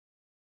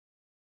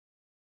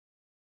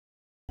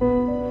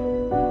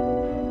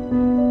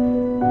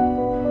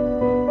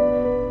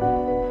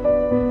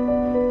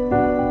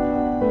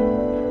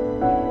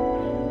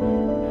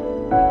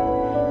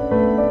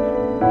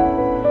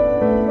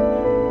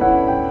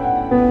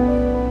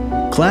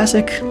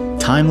Classic,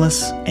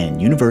 timeless,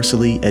 and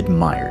universally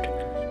admired.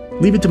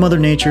 Leave it to Mother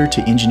Nature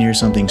to engineer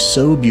something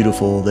so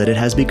beautiful that it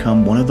has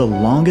become one of the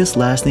longest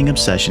lasting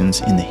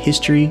obsessions in the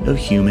history of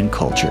human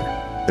culture.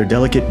 Their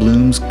delicate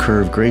blooms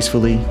curve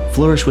gracefully,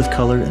 flourish with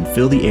color, and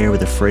fill the air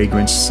with a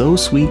fragrance so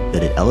sweet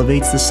that it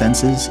elevates the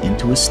senses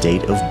into a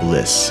state of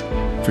bliss.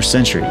 For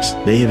centuries,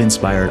 they have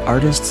inspired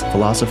artists,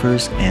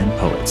 philosophers, and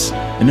poets.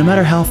 And no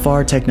matter how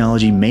far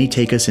technology may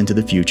take us into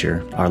the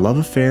future, our love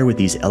affair with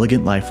these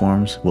elegant life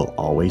forms will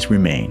always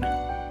remain.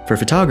 For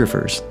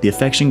photographers, the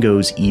affection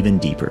goes even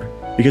deeper.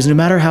 Because no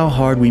matter how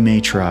hard we may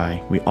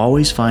try, we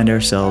always find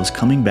ourselves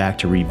coming back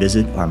to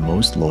revisit our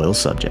most loyal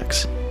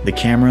subjects. The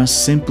camera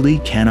simply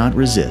cannot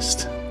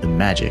resist the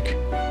magic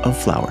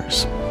of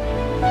flowers.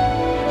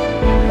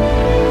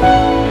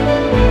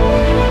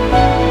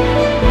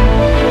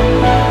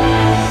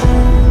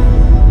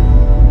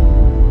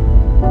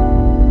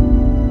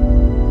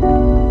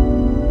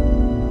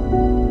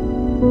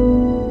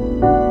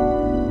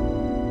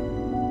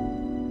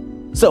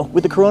 So,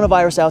 with the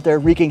coronavirus out there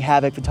wreaking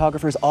havoc,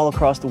 photographers all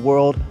across the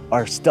world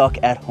are stuck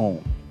at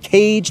home,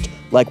 caged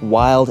like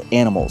wild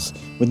animals,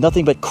 with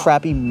nothing but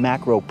crappy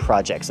macro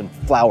projects and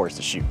flowers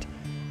to shoot.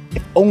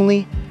 If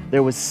only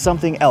there was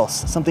something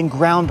else, something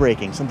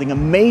groundbreaking, something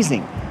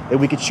amazing that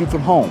we could shoot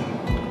from home.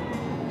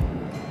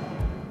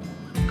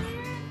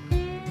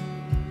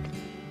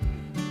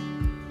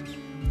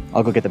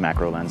 I'll go get the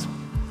macro lens.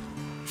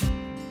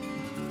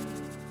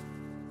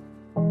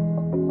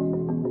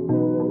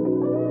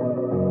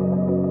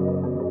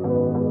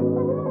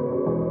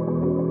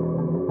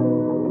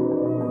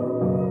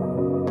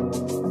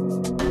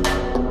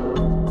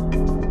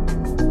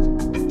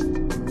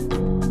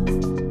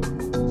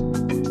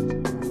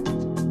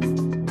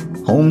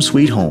 Home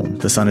sweet home.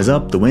 The sun is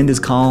up, the wind is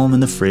calm,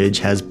 and the fridge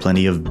has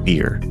plenty of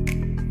beer.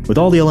 With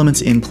all the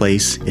elements in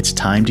place, it's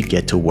time to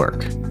get to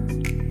work.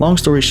 Long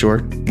story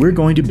short, we're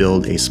going to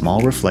build a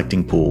small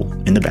reflecting pool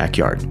in the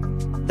backyard.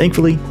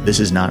 Thankfully, this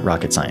is not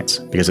rocket science,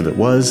 because if it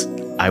was,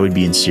 I would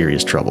be in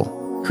serious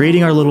trouble.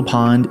 Creating our little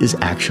pond is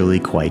actually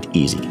quite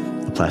easy.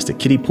 A plastic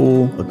kiddie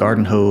pool, a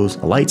garden hose,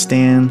 a light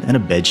stand, and a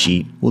bed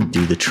sheet will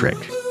do the trick.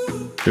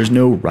 There's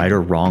no right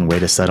or wrong way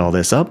to set all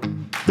this up,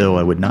 though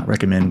I would not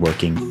recommend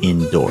working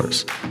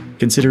indoors.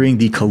 Considering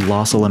the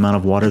colossal amount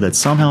of water that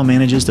somehow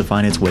manages to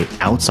find its way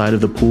outside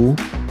of the pool,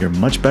 you're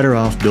much better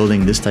off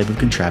building this type of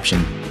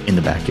contraption in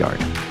the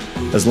backyard.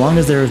 As long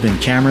as there have been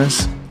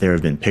cameras, there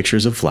have been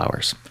pictures of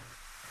flowers.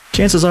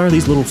 Chances are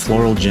these little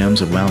floral gems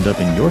have wound up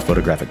in your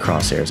photographic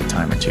crosshairs a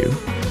time or two,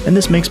 and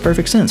this makes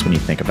perfect sense when you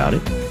think about it.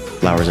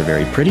 Flowers are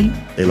very pretty,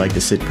 they like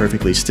to sit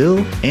perfectly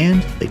still,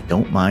 and they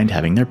don't mind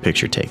having their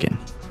picture taken.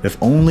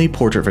 If only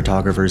portrait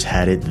photographers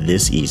had it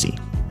this easy.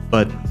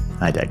 But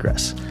I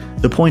digress.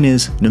 The point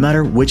is, no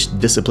matter which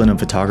discipline of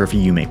photography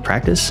you may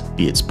practice,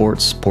 be it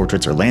sports,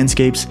 portraits, or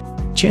landscapes,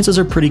 chances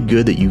are pretty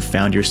good that you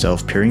found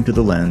yourself peering through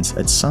the lens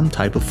at some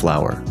type of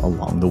flower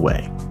along the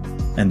way.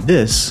 And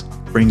this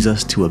brings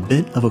us to a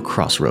bit of a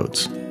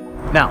crossroads.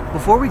 Now,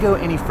 before we go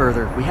any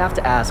further, we have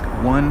to ask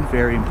one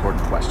very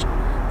important question.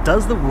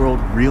 Does the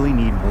world really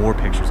need more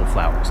pictures of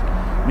flowers?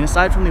 I mean,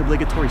 aside from the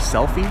obligatory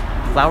selfie,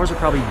 flowers are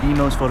probably the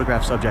most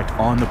photographed subject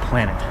on the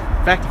planet.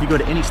 In fact, if you go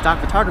to any stock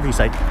photography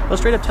site, they'll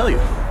straight up tell you,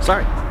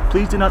 sorry,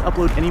 please do not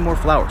upload any more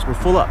flowers. We're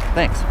full up,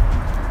 thanks.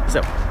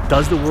 So,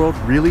 does the world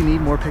really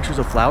need more pictures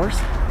of flowers?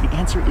 The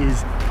answer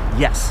is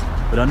yes,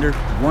 but under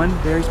one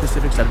very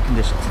specific set of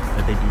conditions,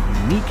 that they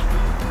be unique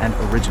and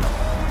original.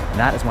 And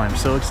that is why I'm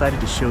so excited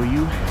to show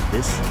you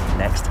this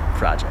next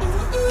project.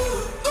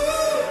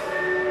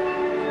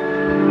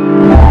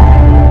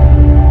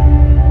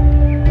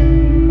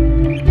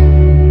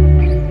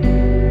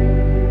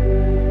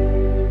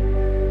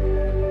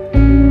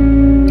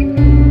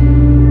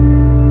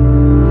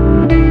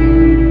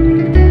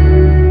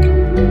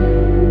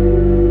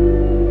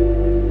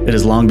 It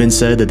has long been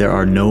said that there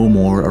are no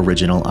more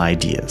original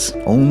ideas,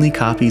 only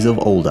copies of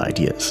old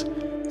ideas.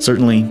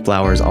 Certainly,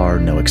 flowers are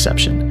no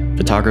exception.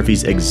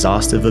 Photography's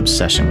exhaustive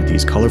obsession with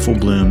these colorful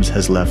blooms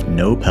has left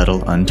no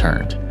petal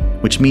unturned,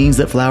 which means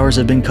that flowers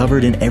have been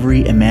covered in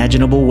every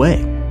imaginable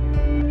way.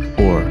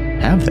 Or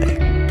have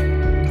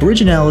they?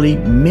 Originality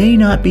may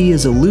not be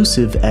as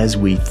elusive as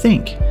we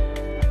think.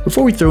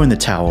 Before we throw in the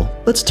towel,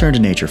 let's turn to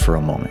nature for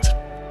a moment.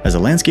 As a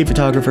landscape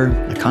photographer,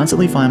 I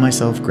constantly find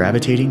myself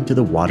gravitating to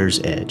the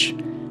water's edge.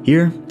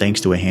 Here,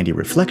 thanks to a handy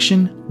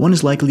reflection, one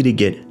is likely to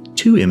get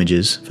 2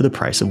 images for the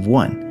price of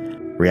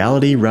 1.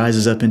 Reality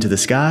rises up into the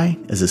sky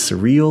as a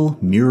surreal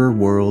mirror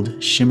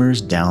world shimmers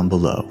down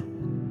below.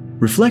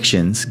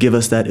 Reflections give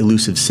us that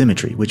elusive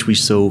symmetry which we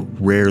so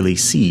rarely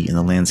see in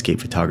the landscape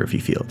photography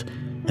field,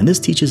 and this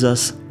teaches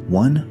us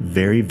one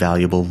very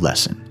valuable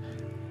lesson.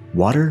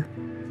 Water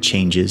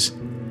changes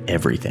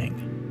everything.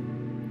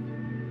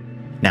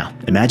 Now,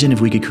 imagine if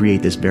we could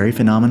create this very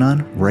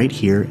phenomenon right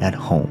here at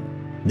home.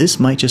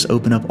 This might just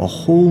open up a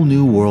whole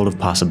new world of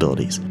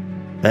possibilities.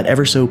 That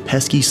ever so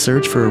pesky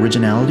search for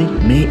originality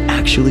may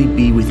actually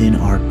be within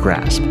our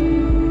grasp.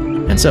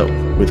 And so,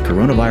 with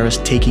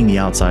coronavirus taking the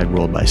outside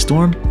world by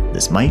storm,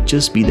 this might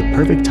just be the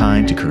perfect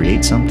time to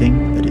create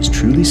something that is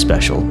truly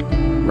special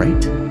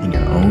right in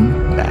your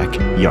own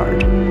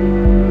backyard.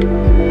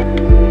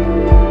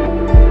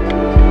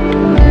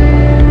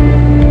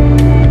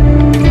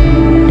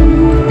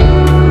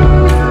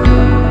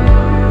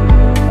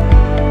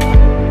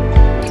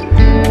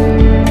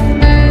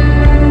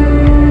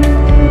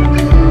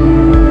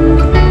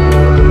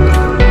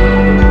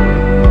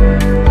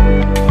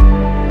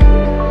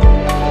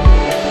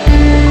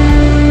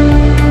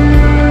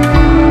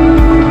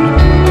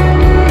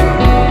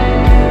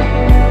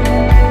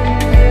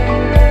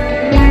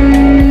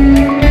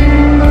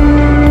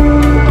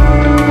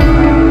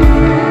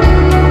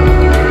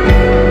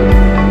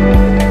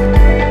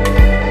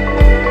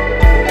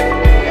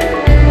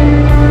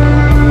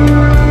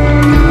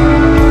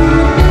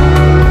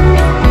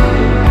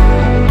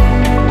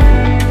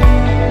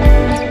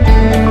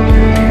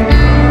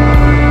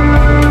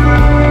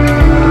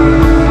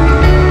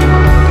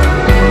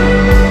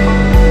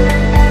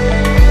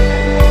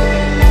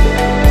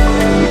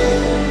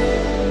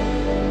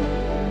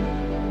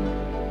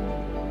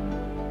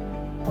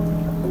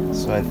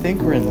 So I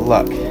think we're in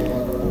luck.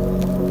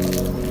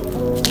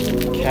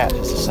 Cat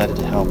has decided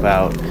to help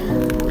out.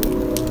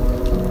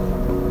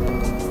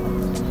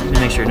 Let me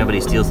make sure nobody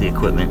steals the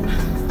equipment.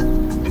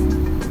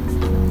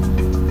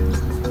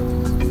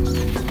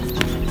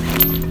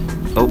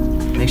 Oh,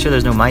 make sure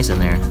there's no mice in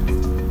there.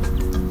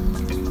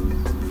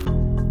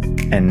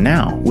 And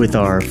now, with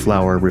our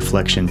flower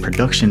reflection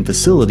production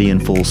facility in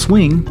full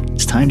swing,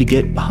 it's time to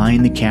get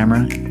behind the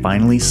camera and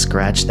finally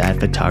scratch that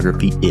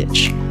photography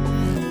itch.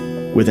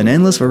 With an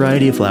endless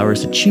variety of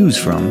flowers to choose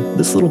from,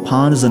 this little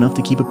pond is enough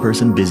to keep a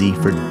person busy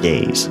for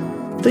days.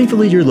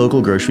 Thankfully, your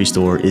local grocery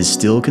store is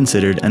still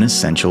considered an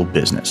essential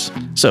business.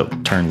 So,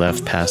 turn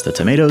left past the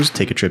tomatoes,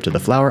 take a trip to the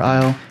flower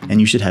aisle, and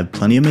you should have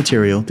plenty of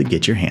material to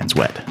get your hands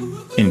wet.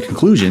 In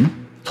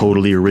conclusion,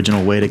 totally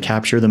original way to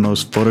capture the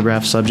most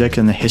photographed subject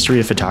in the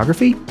history of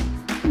photography?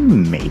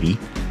 Maybe.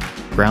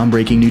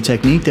 Groundbreaking new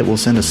technique that will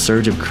send a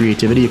surge of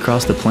creativity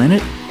across the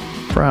planet?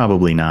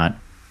 Probably not.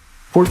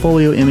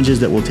 Portfolio images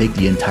that will take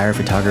the entire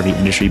photography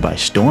industry by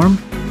storm?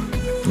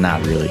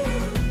 Not really.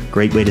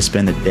 Great way to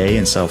spend the day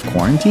in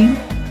self-quarantine?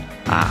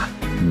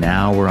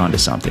 Now we're onto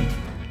something.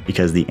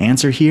 Because the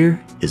answer here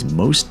is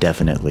most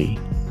definitely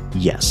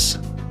yes.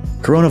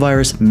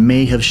 Coronavirus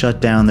may have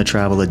shut down the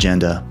travel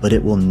agenda, but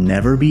it will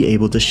never be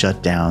able to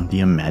shut down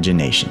the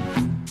imagination.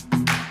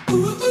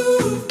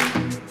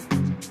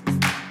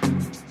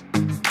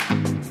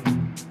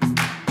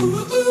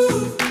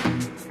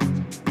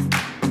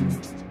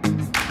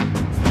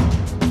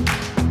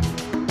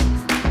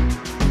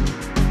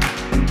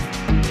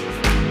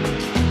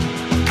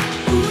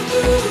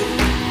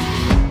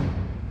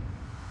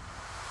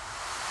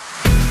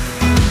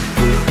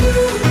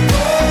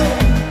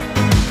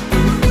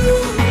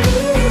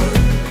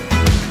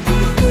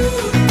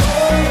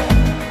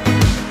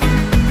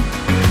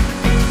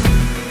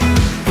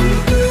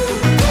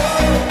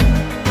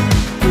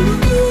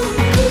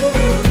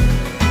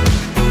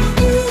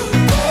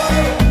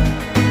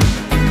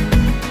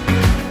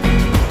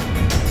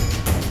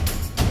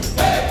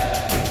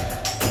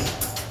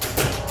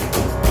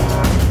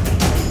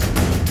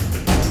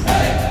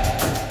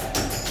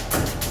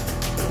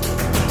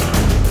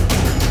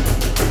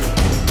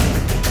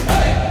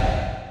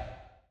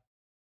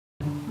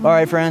 All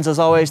right, friends, as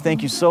always,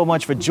 thank you so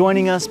much for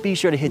joining us. Be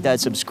sure to hit that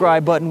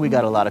subscribe button. We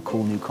got a lot of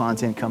cool new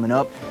content coming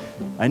up.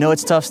 I know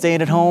it's tough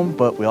staying at home,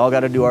 but we all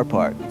got to do our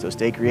part. So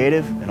stay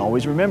creative and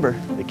always remember,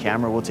 the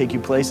camera will take you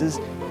places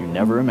you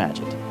never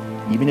imagined,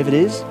 even if it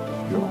is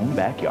your own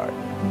backyard.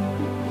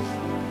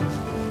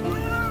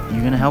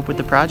 You gonna help with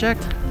the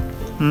project?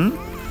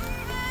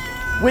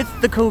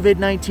 With the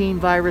COVID-19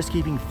 virus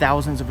keeping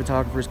thousands of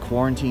photographers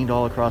quarantined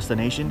all across the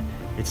nation,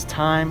 it's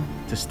time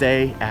to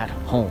stay at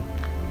home.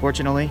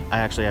 Fortunately, I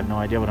actually have no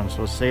idea what I'm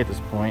supposed to say at this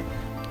point.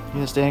 You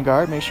gonna stay on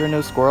guard, make sure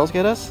no squirrels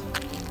get us?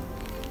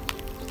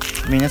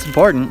 I mean, that's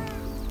important.